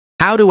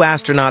How do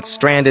astronauts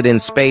stranded in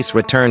space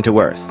return to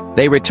Earth?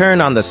 They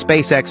return on the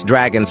SpaceX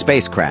Dragon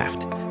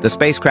spacecraft. The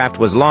spacecraft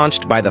was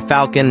launched by the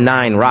Falcon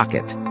 9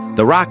 rocket.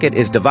 The rocket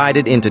is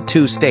divided into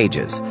 2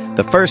 stages.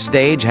 The first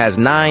stage has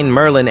 9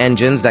 Merlin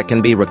engines that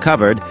can be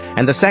recovered,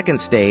 and the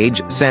second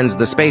stage sends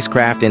the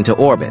spacecraft into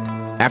orbit.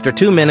 After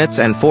 2 minutes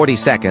and 40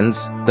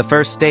 seconds, the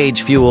first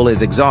stage fuel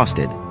is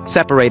exhausted,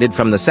 separated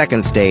from the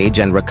second stage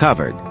and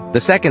recovered. The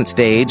second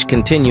stage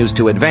continues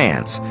to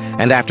advance,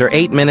 and after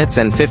 8 minutes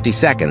and 50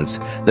 seconds,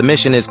 the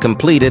mission is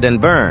completed and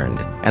burned,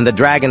 and the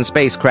Dragon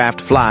spacecraft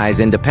flies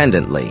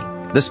independently.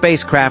 The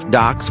spacecraft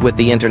docks with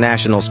the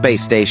International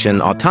Space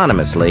Station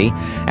autonomously,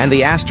 and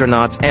the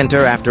astronauts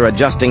enter after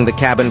adjusting the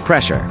cabin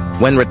pressure.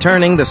 When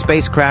returning, the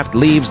spacecraft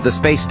leaves the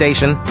space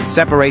station,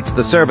 separates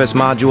the service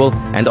module,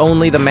 and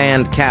only the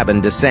manned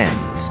cabin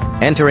descends.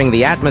 Entering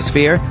the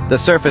atmosphere, the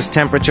surface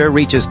temperature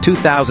reaches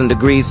 2,000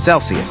 degrees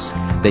Celsius.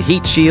 The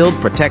heat shield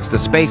protects the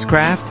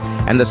spacecraft,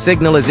 and the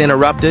signal is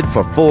interrupted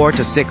for 4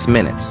 to 6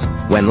 minutes.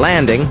 When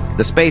landing,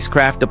 the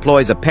spacecraft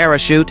deploys a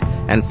parachute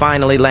and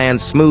finally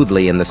lands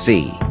smoothly in the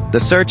sea. The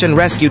search and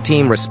rescue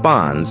team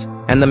responds,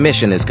 and the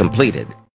mission is completed.